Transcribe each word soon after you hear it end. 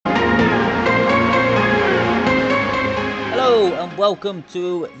welcome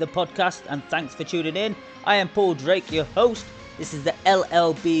to the podcast and thanks for tuning in. I am Paul Drake, your host. This is the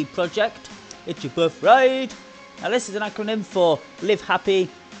LLB project. It's your birthright. Now this is an acronym for Live Happy,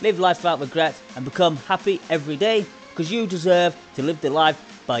 Live Life Without Regret and Become Happy Every Day, because you deserve to live the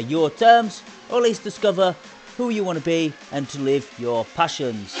life by your terms, or at least discover who you want to be and to live your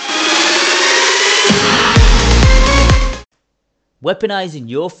passions. Weaponizing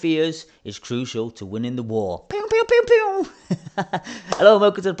your fears is crucial to winning the war. Pew, pew, pew, pew. Hello and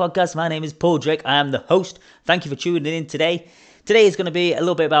welcome to the podcast. My name is Paul Drake. I am the host. Thank you for tuning in today. Today is going to be a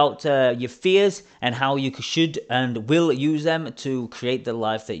little bit about your fears and how you should and will use them to create the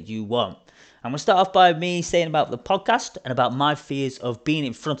life that you want. I'm going to start off by me saying about the podcast and about my fears of being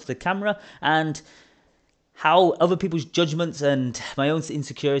in front of the camera and how other people's judgments and my own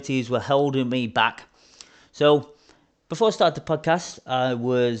insecurities were holding me back. So, before I started the podcast, I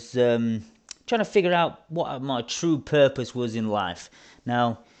was trying to figure out what my true purpose was in life.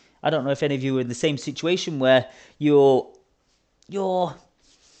 Now, I don't know if any of you are in the same situation where you're where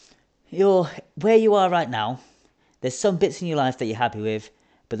you are right now. There's some bits in your life that you're happy with,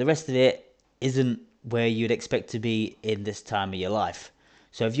 but the rest of it isn't where you'd expect to be in this time of your life.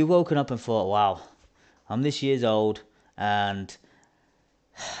 So if you've woken up and thought, wow, I'm this years old and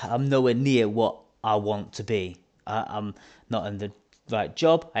I'm nowhere near what I want to be. I'm not in the right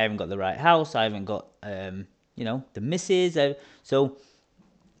job. I haven't got the right house. I haven't got, the missus. So,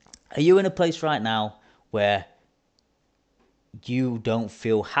 are you in a place right now where you don't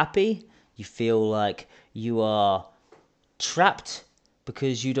feel happy? You feel like you are trapped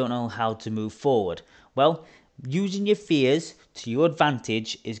because you don't know how to move forward? Well, using your fears to your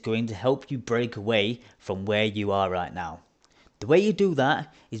advantage is going to help you break away from where you are right now. The way you do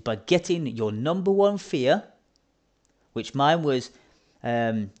that is by getting your number one fear, which mine was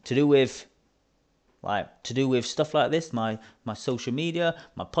to do with stuff like this, my social media,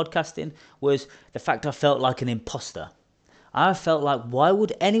 my podcasting, was the fact I felt like an imposter. I felt like, why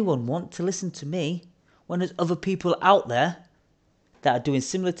would anyone want to listen to me when there's other people out there that are doing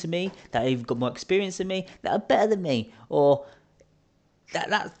similar to me, that have got more experience than me, that are better than me, or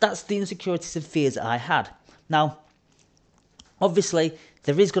that's the insecurities and fears that I had. Now, obviously,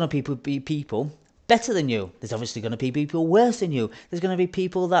 there is going to be people better than you. There's obviously going to be people worse than you. There's going to be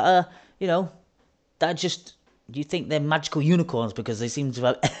people that are, that just, you think they're magical unicorns because they seem to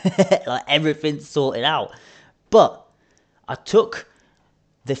have like everything sorted out. But I took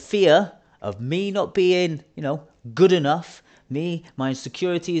the fear of me not being, good enough, my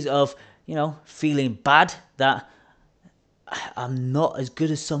insecurities of, feeling bad that I'm not as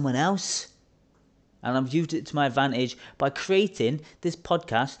good as someone else. And I've used it to my advantage by creating this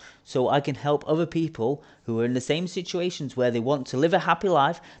podcast so I can help other people who are in the same situations where they want to live a happy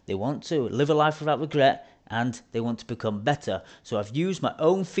life, they want to live a life without regret, and they want to become better. So I've used my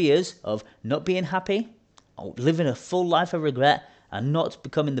own fears of not being happy, or living a full life of regret, and not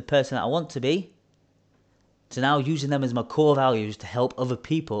becoming the person that I want to be, to now using them as my core values to help other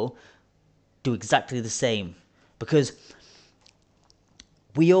people do exactly the same. Because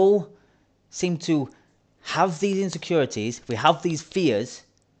we all seem to have these insecurities, we have these fears,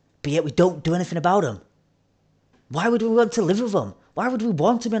 but yet we don't do anything about them. Why would we want to live with them? Why would we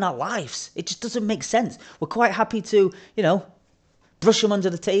want them in our lives? It just doesn't make sense. We're quite happy to, brush them under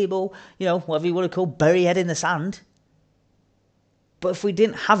the table, whatever you want to call, bury head in the sand. But if we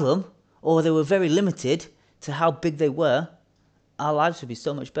didn't have them, or they were very limited to how big they were, our lives would be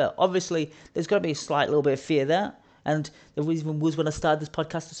so much better. Obviously, there's got to be a slight little bit of fear there. And the reason was when I started this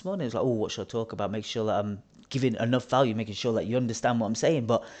podcast this morning, I was like, what should I talk about? Make sure that I'm giving enough value, making sure that you understand what I'm saying.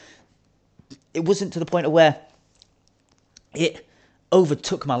 But it wasn't to the point of where it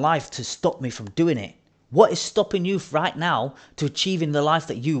overtook my life to stop me from doing it. What is stopping you right now to achieving the life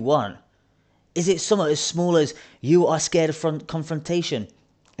that you want? Is it something as small as you are scared of confrontation?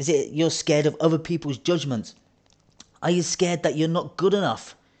 Is it you're scared of other people's judgments? Are you scared that you're not good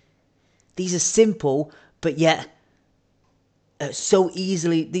enough? These are simple, but yet so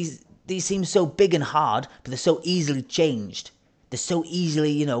easily, these seem so big and hard, but they're so easily changed. They're so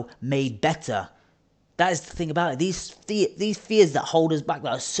easily, made better. That is the thing about it. These fears that hold us back, that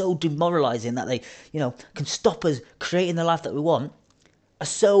are so demoralizing, that they, can stop us creating the life that we want, are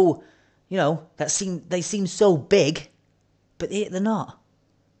so, they seem so big, but they're not.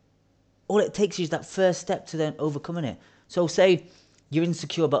 All it takes is that first step to then overcoming it. So say you're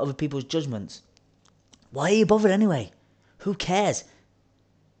insecure about other people's judgments. Why are you bothered anyway? Who cares?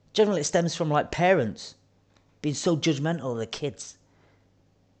 Generally, it stems from parents being so judgmental of their kids,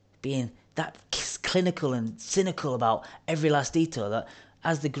 being that clinical and cynical about every last detail that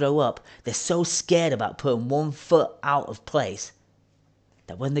as they grow up, they're so scared about putting one foot out of place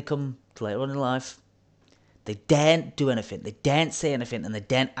that when they come to later on in life, they daren't do anything, they daren't say anything, and they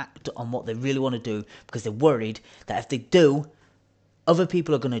daren't act on what they really want to do because they're worried that if they do, other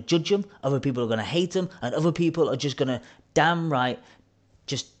people are going to judge them, other people are going to hate them, and other people are just going to damn right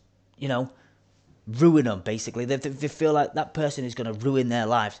just, ruin them, basically. They feel like that person is going to ruin their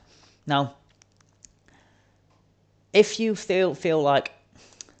lives. Now, if you feel like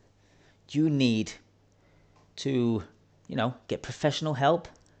you need to, get professional help,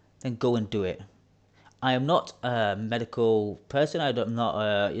 then go and do it. I am not a medical person. I'm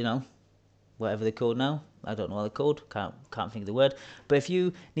not, whatever they're called now. I don't know what they're called. Can't think of the word. But if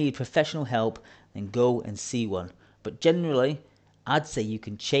you need professional help, then go and see one. But generally, I'd say you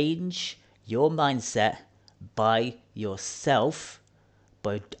can change your mindset by yourself,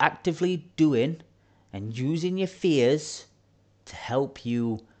 by actively doing and using your fears to help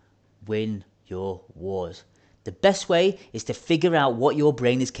you win your wars. The best way is to figure out what your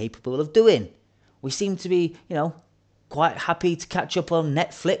brain is capable of doing. We seem to be, quite happy to catch up on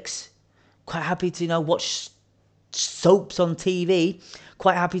Netflix, quite happy to, watch soaps on TV,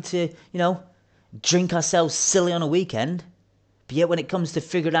 quite happy to, drink ourselves silly on a weekend. But yet when it comes to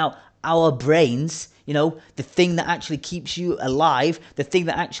figuring out our brains, the thing that actually keeps you alive, the thing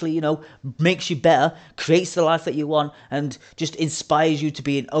that actually, makes you better, creates the life that you want, and just inspires you to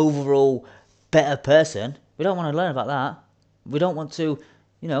be an overall better person, we don't want to learn about that. We don't want to,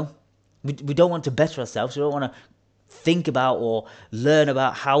 we don't want to better ourselves. We don't want to think about or learn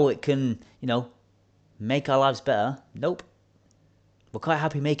about how it can, make our lives better. Nope. We're quite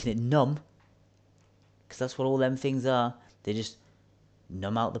happy making it numb, because that's what all them things are. They just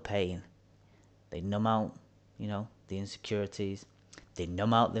numb out the pain. They numb out, the insecurities. They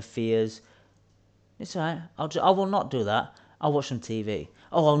numb out the fears. It's alright. I will not do that. I'll watch some TV.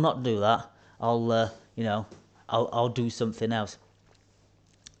 Oh, I'll not do that. I'll do something else.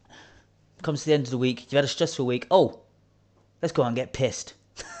 Comes to the end of the week, you've had a stressful week. Oh, let's go out and get pissed.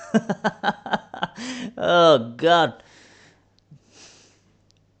 Oh, God.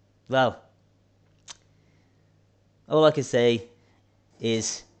 Well, all I can say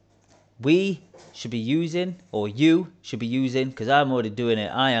is we should be using, or you should be using, because I'm already doing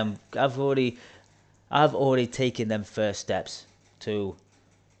it. I've already taken them first steps to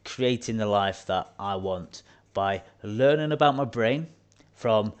creating the life that I want by learning about my brain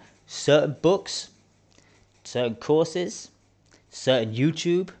from certain books, certain courses, certain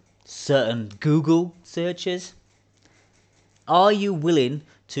YouTube, certain Google searches. Are you willing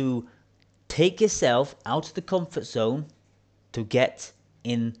to take yourself out of the comfort zone to get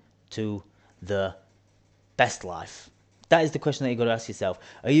into the best life? That is the question that you've got to ask yourself.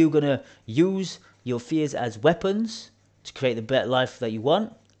 Are you going to use your fears as weapons to create the better life that you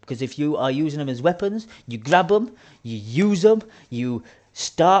want? Because if you are using them as weapons, you grab them, you use them, you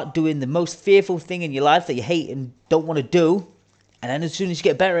start doing the most fearful thing in your life that you hate and don't want to do, and then as soon as you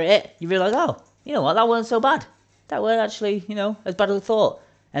get better at it, you realise, oh, you know what, that wasn't so bad. That weren't actually, as bad as I thought.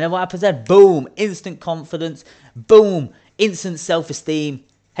 And then what happens then? Boom, instant confidence. Boom, instant self-esteem.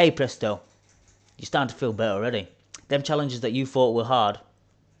 Hey, presto, you're starting to feel better already. Them challenges that you thought were hard,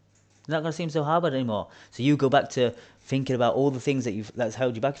 they're not going to seem so hard anymore. So you go back to thinking about all the things that's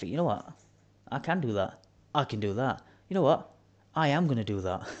held you back. You know what? I can do that. I can do that. You know what? I am going to do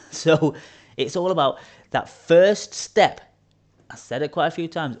that. So it's all about that first step. I said it quite a few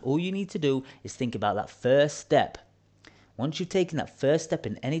times. All you need to do is think about that first step. Once you've taken that first step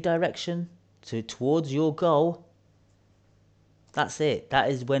in any direction towards your goal, that's it.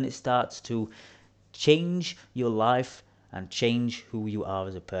 That is when it starts to change your life and change who you are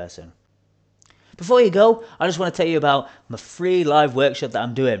as a person. Before you go, I just want to tell you about my free live workshop that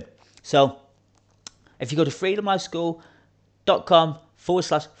I'm doing. So if you go to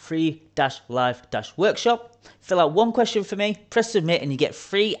freedomlifeschool.com/free-live-workshop, fill out one question for me, press submit, and you get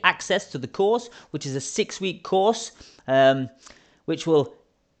free access to the course, which is a 6-week course, which will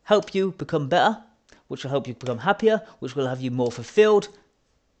help you become better, which will help you become happier, which will have you more fulfilled.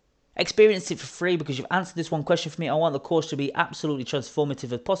 Experience it for free because you've answered this one question for me. I want the course to be absolutely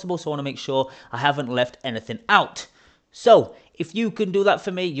transformative as possible, so I want to make sure I haven't left anything out. So if you can do that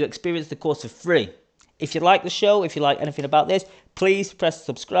for me, you experience the course for free. If you like the show, if you like anything about this, please press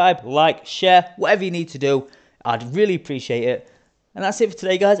subscribe, like, share, whatever you need to do. I'd really appreciate it. And that's it for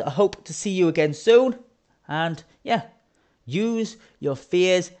today, guys. I hope to see you again soon. And yeah, use your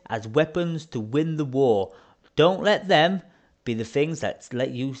fears as weapons to win the war. Don't let them be the things that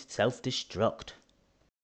let you self-destruct.